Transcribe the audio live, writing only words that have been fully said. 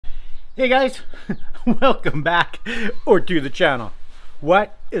Hey guys, welcome back or to the channel.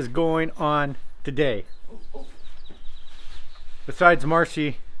 What is going on today? Besides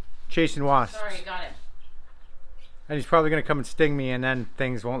Marcy chasing wasps. Sorry, got him. And he's probably going to come and sting me and then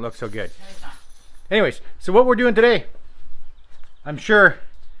things won't look so good. No, he's not. Anyways, so what we're doing today, I'm sure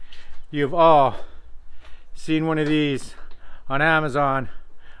you've all seen one of these on Amazon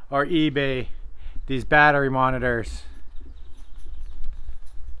or eBay, these battery monitors.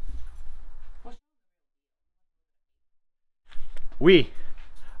 We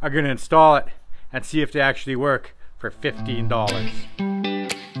are going to install it and see if they actually work for $15.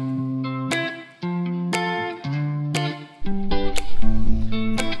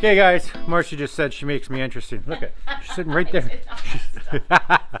 Okay guys, Marcy just said she makes me interesting. Look at her. She's sitting right there.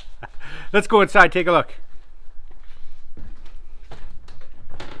 Let's go inside, take a look.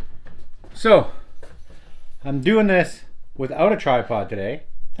 So, I'm doing this without a tripod today.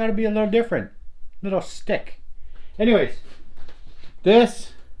 Thought it'd be a little different. Little stick. Anyways,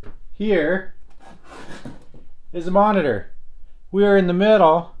 this here is a monitor. We are in the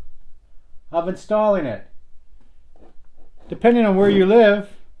middle of installing it. Depending on where you live,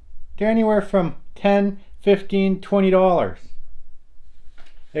 they're anywhere from $10, $15, $20.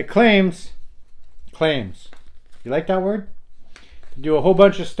 It claims, you like that word? To do a whole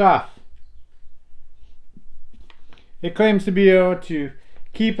bunch of stuff. It claims to be able to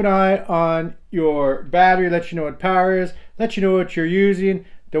keep an eye on your battery, let you know what power is, let you know what you're using,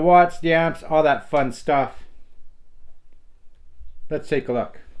 the watts, the amps, all that fun stuff. Let's take a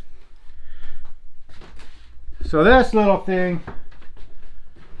look. So this little thing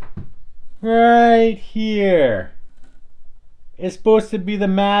right here is supposed to be the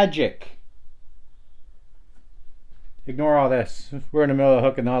magic. Ignore all this. We're in the middle of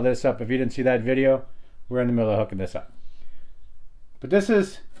hooking all this up. If you didn't see that video, we're in the middle of hooking this up. But this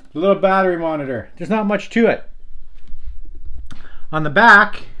is the little battery monitor. There's not much to it. On the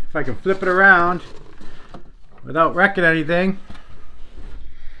back, if I can flip it around without wrecking anything,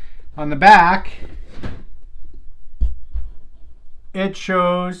 on the back it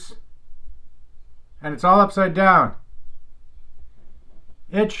shows, and it's all upside down,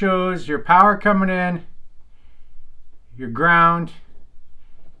 it shows your power coming in, your ground,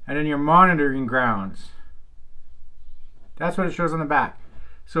 and then your monitoring grounds. That's what it shows on the back.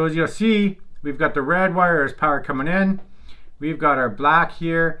 So as you'll see, we've got the red wire as power coming in. We've got our black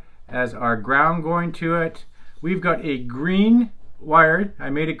here as our ground going to it. We've got a green wire. I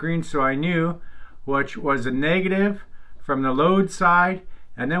made it green so I knew, which was a negative from the load side.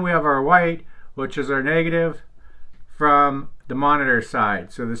 And then we have our white, which is our negative from the monitor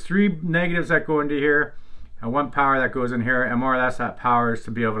side. So there's three negatives that go into here and one power that goes in here, and more or less that power is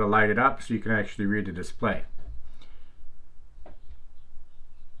to be able to light it up so you can actually read the display.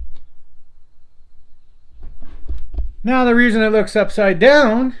 Now the reason it looks upside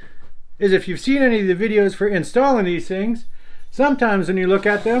down is if you've seen any of the videos for installing these things, sometimes when you look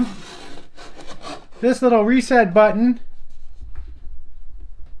at them, this little reset button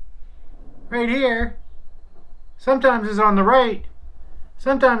right here sometimes is on the right,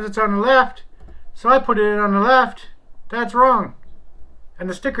 sometimes it's on the left. So I put it on the left. That's wrong, and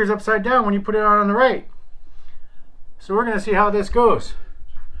the sticker's upside down when you put it on the right. So we're going to see how this goes.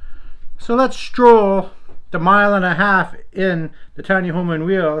 So let's stroll the 1.5 miles in the tiny home on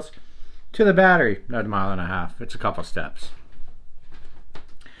wheels to the battery. Not 1.5 miles, it's a couple steps.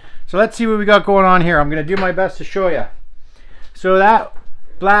 So let's see what we got going on here. I'm going to do my best to show you. So that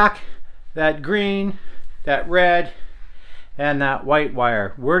black, that green, that red, and that white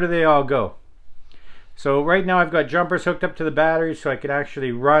wire, where do they all go? So right now I've got jumpers hooked up to the battery so I can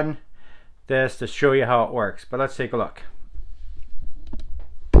actually run this to show you how it works. But let's take a look.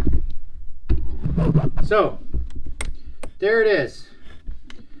 So there it is.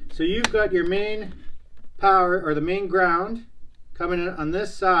 So you've got your main power, or the main ground, coming in on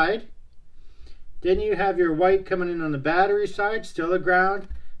this side. Then you have your white coming in on the battery side, still a ground.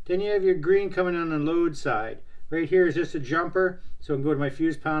 Then you have your green coming in on the load side. Right here is just a jumper, so I can go to my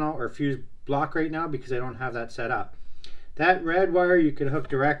fuse panel or fuse block right now because I don't have that set up. That red wire you can hook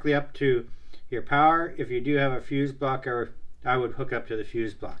directly up to your power. If you do have a fuse block, or I would hook up to the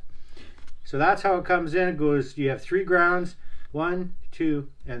fuse block. So that's how it comes in. It goes, you have 3 grounds, 1, 2,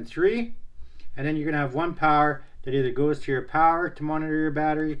 and 3, and then you're going to have one power that either goes to your power to monitor your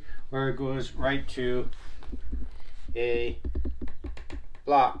battery, or it goes right to a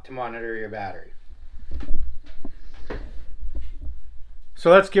block to monitor your battery. So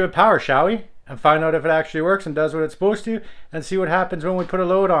let's give it power, shall we? And find out if it actually works and does what it's supposed to, and see what happens when we put a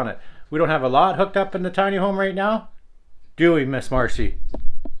load on it. We don't have a lot hooked up in the tiny home right now, do we, Miss Marcy?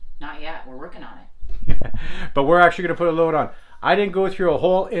 Not yet. We're working on it. But we're actually going to put a load on. I didn't go through a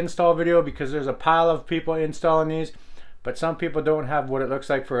whole install video because there's a pile of people installing these. But some people don't have what it looks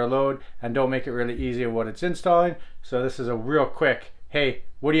like for a load and don't make it really easy of what it's installing. So this is a real quick, hey,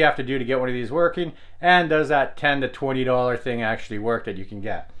 what do you have to do to get one of these working? And does that $10 to $20 thing actually work that you can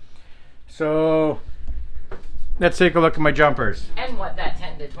get? So let's take a look at my jumpers. And what that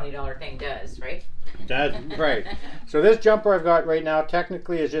 $10 to $20 thing does, right? That's right. So this jumper I've got right now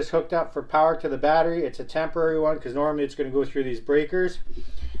technically is just hooked up for power to the battery. It's a temporary one because normally it's going to go through these breakers.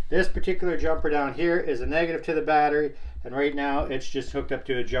 This particular jumper down here is a negative to the battery, and right now it's just hooked up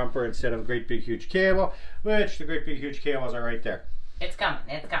to a jumper instead of a great big huge cable, which the great big huge cables are right there. It's coming,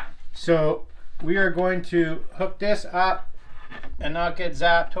 it's coming. So we are going to hook this up and not get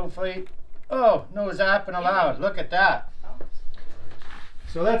zapped, hopefully. Oh, no zapping allowed. Look at that.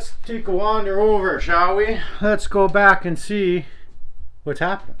 So let's take a wander over, shall we? Let's go back and see what's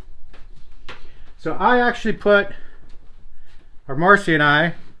happening. So I actually put, or Marcy and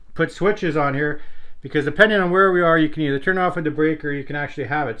I, put switches on here because depending on where we are, you can either turn off with the breaker or you can actually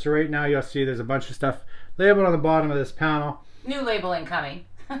have it. So right now you'll see there's a bunch of stuff labeled on the bottom of this panel. New labeling coming.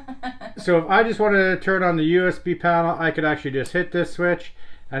 So if I just wanted to turn on the USB panel, I could actually just hit this switch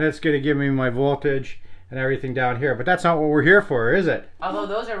and it's going to give me my voltage and everything down here. But that's not what we're here for, is it? Although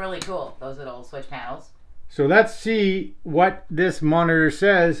those are really cool, those little switch panels. So let's see what this monitor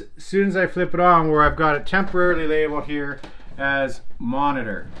says as soon as I flip it on, where I've got it temporarily labeled here as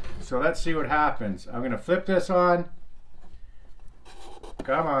monitor. So let's see what happens. I'm going to flip this on.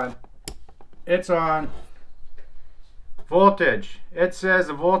 Come on. It's on. Voltage. It says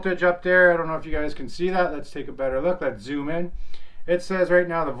the voltage up there. I don't know if you guys can see that. Let's take a better look. Let's zoom in. It says right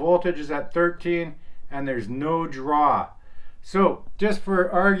now the voltage is at 13 and there's no draw. So just for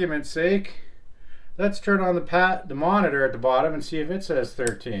argument's sake, let's turn on the monitor at the bottom and see if it says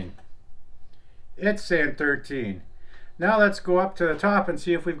 13. It's saying 13. Now let's go up to the top and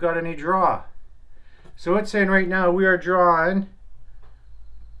see if we've got any draw. So it's saying right now we are drawing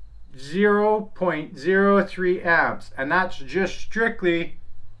 0.03 amps, and that's just strictly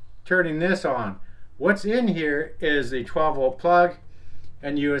turning this on. What's in here is a 12 volt plug,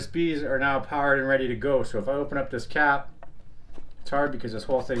 and USBs are now powered and ready to go. So if I open up this cap, it's hard because this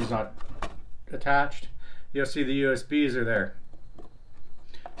whole thing's not attached. You'll see the USBs are there.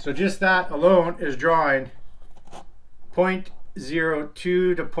 So just that alone is drawing 0.02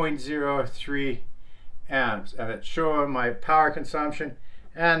 to 0.03 amps, and it's showing my power consumption,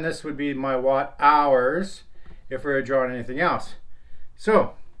 and this would be my watt hours if we were drawing anything else.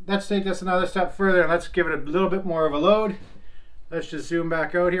 So let's take this another step further and let's give it a little bit more of a load. Let's just zoom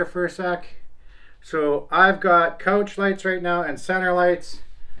back out here for a sec. So I've got couch lights right now and center lights.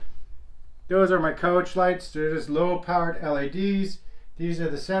 Those are my couch lights. They're just low powered LEDs. These are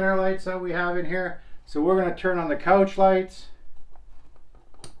the center lights that we have in here. So we're going to turn on the couch lights.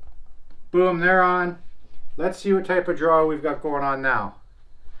 Boom, they're on. Let's see what type of draw we've got going on now.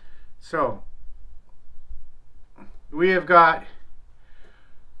 So we have got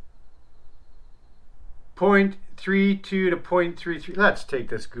 0.32 to 0.33. Let's take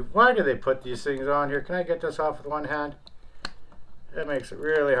this group. Why do they put these things on here? Can I get this off with one hand? That makes it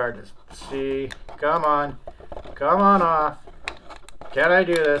really hard to see. Come on. Come on off. Can I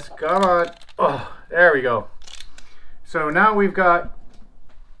do this? Come on. Oh, there we go. So now we've got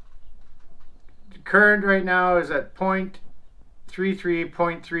current right now is at 0.33,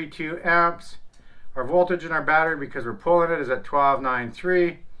 0.32 amps. Our voltage in our battery, because we're pulling it, is at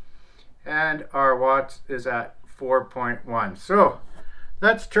 1293. And our watts is at 4.1. So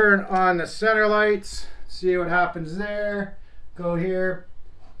let's turn on the center lights, see what happens there. Go here,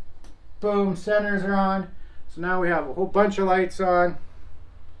 boom, centers are on. So now we have a whole bunch of lights on,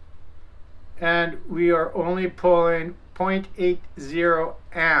 and we are only pulling 0.80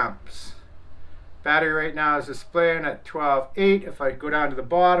 amps. Battery right now is displaying at 12.8. If I go down to the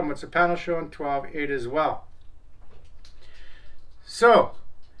bottom, what's the panel showing? 12.8 as well. So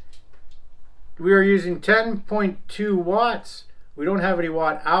we are using 10.2 watts. We don't have any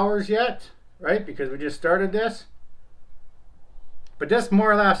watt hours yet, right? Because we just started this. But this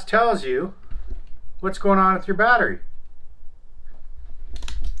more or less tells you what's going on with your battery.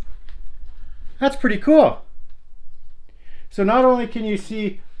 That's pretty cool. So not only can you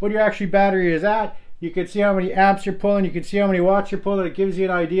see what your actual battery is at, you can see how many amps you're pulling, you can see how many watts you're pulling. It gives you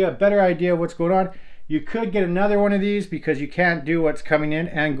an idea, a better idea of what's going on. You could get another one of these because you can't do what's coming in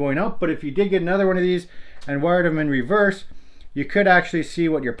and going out, but if you did get another one of these and wired them in reverse, you could actually see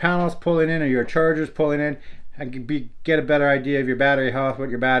what your panel's pulling in or your charger's pulling in and get a better idea of your battery health, what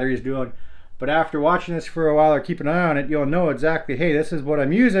your battery is doing. But after watching this for a while or keep an eye on it, you'll know exactly, hey, this is what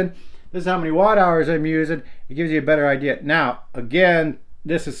I'm using. This is how many watt hours I'm using. It gives you a better idea. Now, again,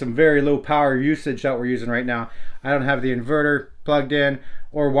 this is some very low power usage that we're using right now. I don't have the inverter plugged in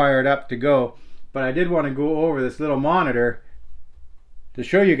or wired up to go. But I did want to go over this little monitor to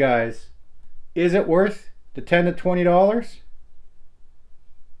show you guys, is it worth the $10 to $20?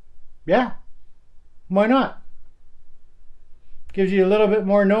 Yeah, why not? Gives you a little bit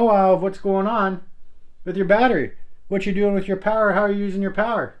more know-how of what's going on with your battery, what you're doing with your power, how you're using your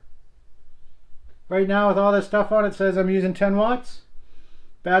power. Right now with all this stuff on it, says I'm using 10 watts.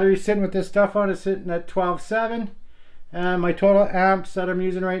 Battery sitting with this stuff on it sitting at 12.7. And my total amps that I'm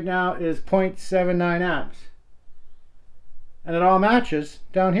using right now is 0.79 amps. And it all matches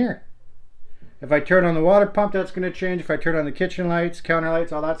down here. If I turn on the water pump, that's going to change. If I turn on the kitchen lights, counter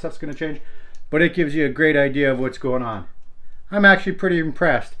lights, all that stuff's going to change. But it gives you a great idea of what's going on. I'm actually pretty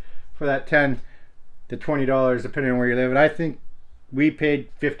impressed for that $10 to $20, depending on where you live. And I think we paid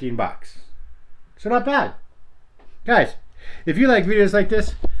 15 bucks. So not bad. Guys, if you like videos like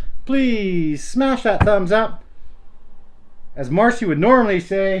this, please smash that thumbs up. As Marcy would normally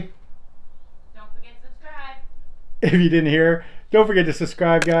say, Don't forget to subscribe. if you didn't hear, don't forget to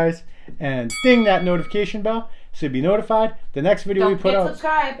subscribe, guys. And ding that notification bell so you'll be notified the next video we put out.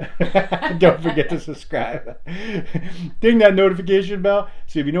 Subscribe. Don't forget to subscribe. Ding that notification bell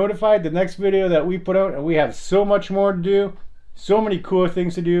so you'll be notified the next video that we put out. And we have so much more to do, so many cool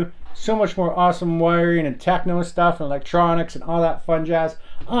things to do, so much more awesome wiring and techno stuff and electronics and all that fun jazz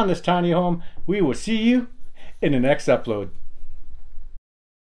on this tiny home. We will see you in the next upload.